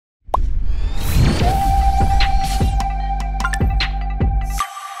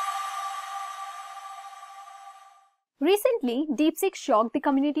Recently, DeepSeek shocked the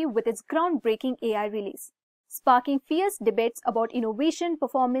community with its groundbreaking AI release, sparking fierce debates about innovation,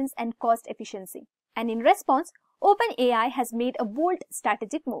 performance, and cost efficiency. And in response, OpenAI has made a bold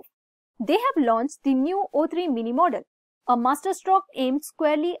strategic move. They have launched the new o3-mini model, a masterstroke aimed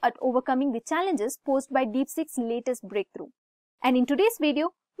squarely at overcoming the challenges posed by DeepSeek's latest breakthrough. And in today's video,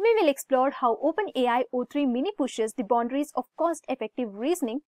 we will explore how OpenAI o3-mini pushes the boundaries of cost-effective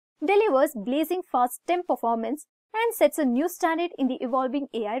reasoning, delivers blazing fast STEM performance, and sets a new standard in the evolving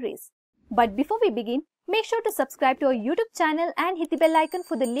AI race. But before we begin, make sure to subscribe to our YouTube channel and hit the bell icon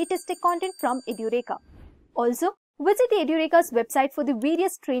for the latest tech content from Edureka. Also, visit the Edureka's website for the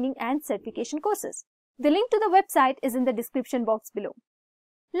various training and certification courses. The link to the website is in the description box below.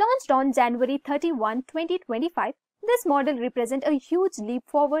 Launched on January 31, 2025, this model represents a huge leap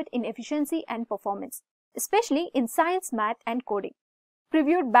forward in efficiency and performance, especially in science, math, and coding.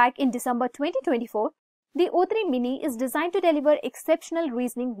 Previewed back in December 2024, the o3-mini is designed to deliver exceptional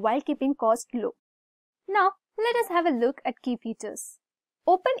reasoning while keeping cost low. Now, let us have a look at key features.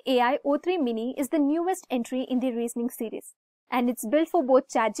 OpenAI o3-mini is the newest entry in the reasoning series, and it's built for both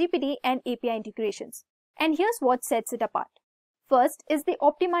ChatGPT and API integrations. And here's what sets it apart. First is the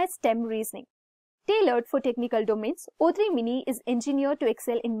optimized STEM reasoning. Tailored for technical domains, o3-mini is engineered to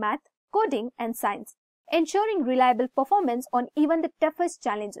excel in math, coding, and science, ensuring reliable performance on even the toughest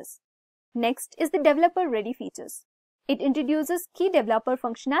challenges. Next is the developer-ready features. It introduces key developer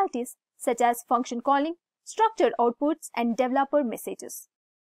functionalities such as function calling, structured outputs, and developer messages.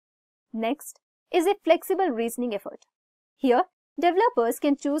 Next is a flexible reasoning effort. Here, developers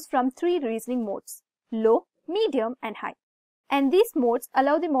can choose from 3 reasoning modes: low, medium, and high. And these modes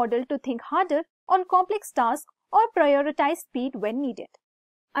allow the model to think harder on complex tasks or prioritize speed when needed.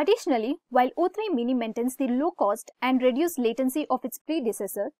 Additionally, while o3-mini maintains the low cost and reduced latency of its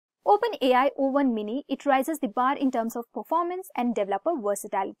predecessor, OpenAI o1-mini it raises the bar in terms of performance and developer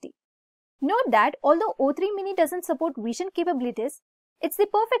versatility. Note that although o3-mini doesn't support vision capabilities, it's the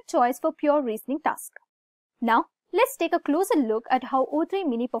perfect choice for pure reasoning tasks. Now, let's take a closer look at how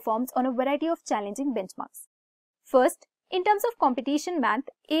o3-mini performs on a variety of challenging benchmarks. First, in terms of competition math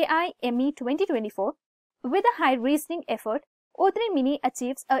AI-ME 2024, with a high reasoning effort, o3-mini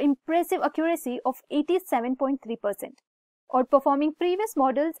achieves an impressive accuracy of 87.3%. outperforming previous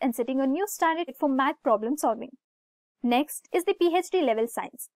models and setting a new standard for math problem solving. Next is the PhD level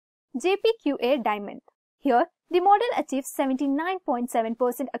science, 𝐂𝐝-𝐞𝐴 Diamond. Here, the model achieves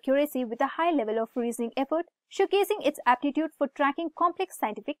 79.7% accuracy with a high level of reasoning effort, showcasing its aptitude for tracking complex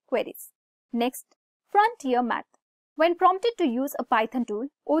scientific queries. Next, frontier math. When prompted to use a Python tool,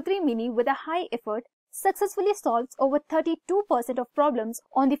 o3-mini with a high effort successfully solves over 32% of problems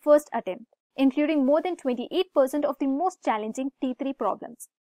on the first attempt, including more than 28% of the most challenging T3 problems.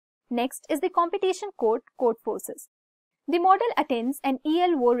 Next is the competition code forces. The model attains an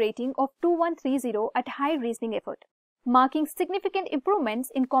ELO rating of 2130 at high reasoning effort, marking significant improvements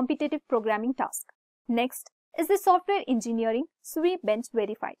in competitive programming tasks. Next is the software engineering 𝐓𝐵ench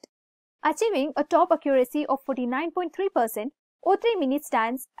verified. Achieving a top accuracy of 49.3%, o3-mini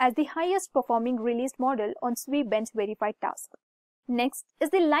stands as the highest performing released model on 𝐓𝐵ench verified tasks. Next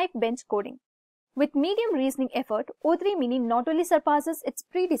is the live bench coding. With medium reasoning effort, o3-mini not only surpasses its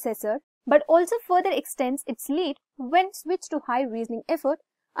predecessor, but also further extends its lead when switched to high reasoning effort,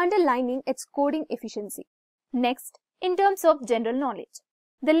 underlining its coding efficiency. Next, in terms of general knowledge,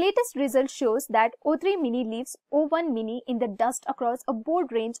 the latest result shows that o3-mini leaves o1-mini in the dust across a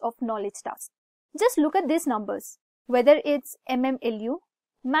broad range of knowledge tasks. Just look at these numbers. Whether it's MMLU,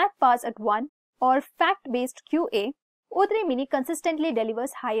 Math Pass at 1, or fact-based QA, o3-mini consistently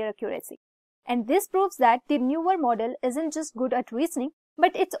delivers higher accuracy. And this proves that the newer model isn't just good at reasoning,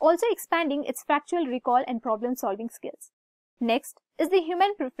 but it's also expanding its factual recall and problem-solving skills. Next is the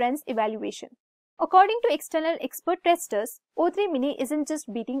human preference evaluation. According to external expert testers, o3-mini isn't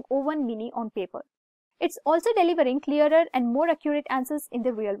just beating o1-mini on paper. It's also delivering clearer and more accurate answers in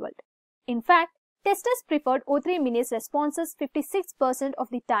the real world. In fact, testers preferred o3-mini's responses 56% of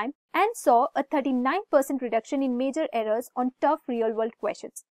the time and saw a 39% reduction in major errors on tough real-world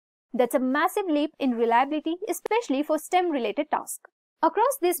questions. That's a massive leap in reliability, especially for STEM-related tasks.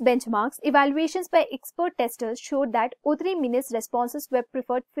 Across these benchmarks, evaluations by expert testers showed that o3-mini's responses were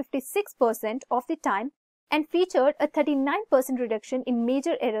preferred 56% of the time and featured a 39% reduction in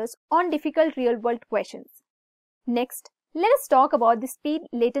major errors on difficult real-world questions. Next, let us talk about the speed,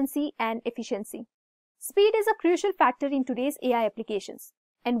 latency, and efficiency. Speed is a crucial factor in today's AI applications,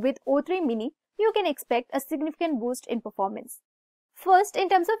 and with o3-mini, you can expect a significant boost in performance. First, in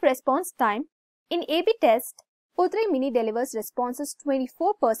terms of response time, in A/B test, o3-mini delivers responses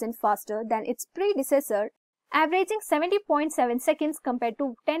 24% faster than its predecessor averaging 70.7 seconds compared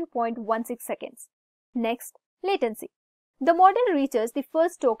to 10.16 seconds. Next, latency. The model reaches the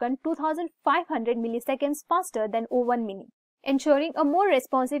first token 2500 milliseconds faster than o3-mini, ensuring a more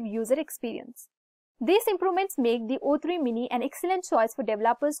responsive user experience. These improvements make the o3-mini an excellent choice for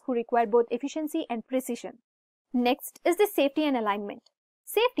developers who require both efficiency and precision. Next is the safety and alignment.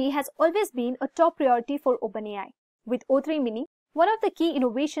 Safety has always been a top priority for OpenAI. With o3-mini, one of the key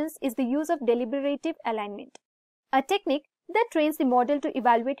innovations is the use of deliberative alignment, a technique that trains the model to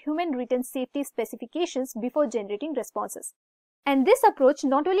evaluate human-written safety specifications before generating responses. And this approach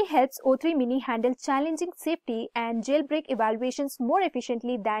not only helps o3-mini handle challenging safety and jailbreak evaluations more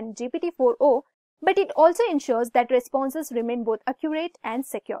efficiently than GPT-4o, but it also ensures that responses remain both accurate and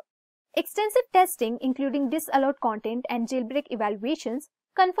secure. Extensive testing, including disallowed content and jailbreak evaluations,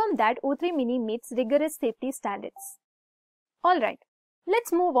 confirm that o3-mini meets rigorous safety standards. Alright,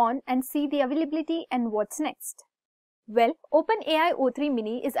 let's move on and see the availability and what's next. Well, OpenAI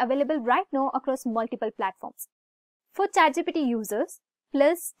o3-mini is available right now across multiple platforms. For ChatGPT users,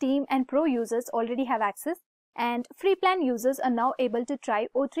 Plus, Team and Pro users already have access, and free plan users are now able to try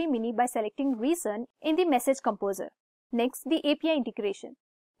o3-mini by selecting Reason in the Message Composer. Next, the API integration.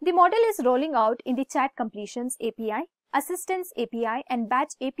 The model is rolling out in the Chat Completions API, Assistance API and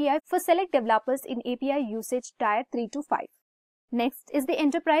Batch API for select developers in API usage tier 3 to 5. Next is the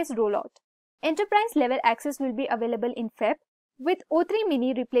Enterprise rollout. Enterprise level access will be available in Feb, with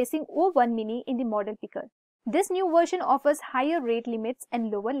o3-mini replacing o1-mini in the model picker. This new version offers higher rate limits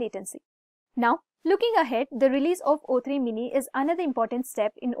and lower latency. Now, looking ahead, the release of o3-mini is another important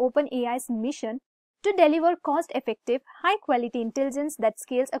step in OpenAI's mission to deliver cost-effective, high-quality intelligence that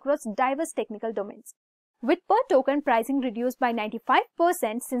scales across diverse technical domains. With per-token pricing reduced by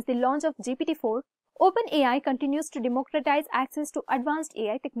 95% since the launch of GPT-4, OpenAI continues to democratize access to advanced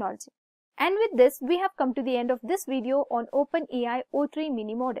AI technology. And with this, we have come to the end of this video on OpenAI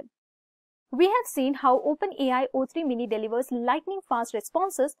o3-mini model. We have seen how OpenAI o3-mini delivers lightning-fast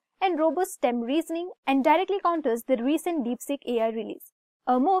responses and robust STEM reasoning and directly counters the recent DeepSeek AI release,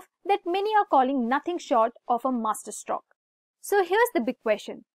 a move that many are calling nothing short of a masterstroke. So here's the big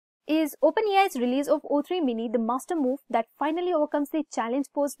question. Is OpenAI's release of o3-mini the master move that finally overcomes the challenge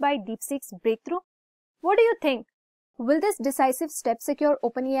posed by DeepSeek's breakthrough? What do you think? Will this decisive step secure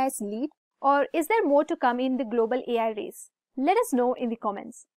OpenAI's lead, or is there more to come in the global AI race? Let us know in the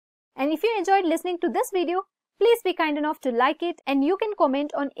comments. And if you enjoyed listening to this video, please be kind enough to like it, and you can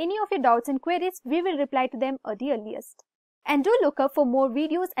comment on any of your doubts and queries. We will reply to them at the earliest. And do look up for more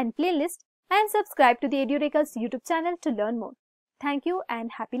videos and playlists and subscribe to the Edureka's YouTube channel to learn more. Thank you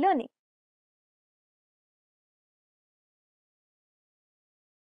and happy learning.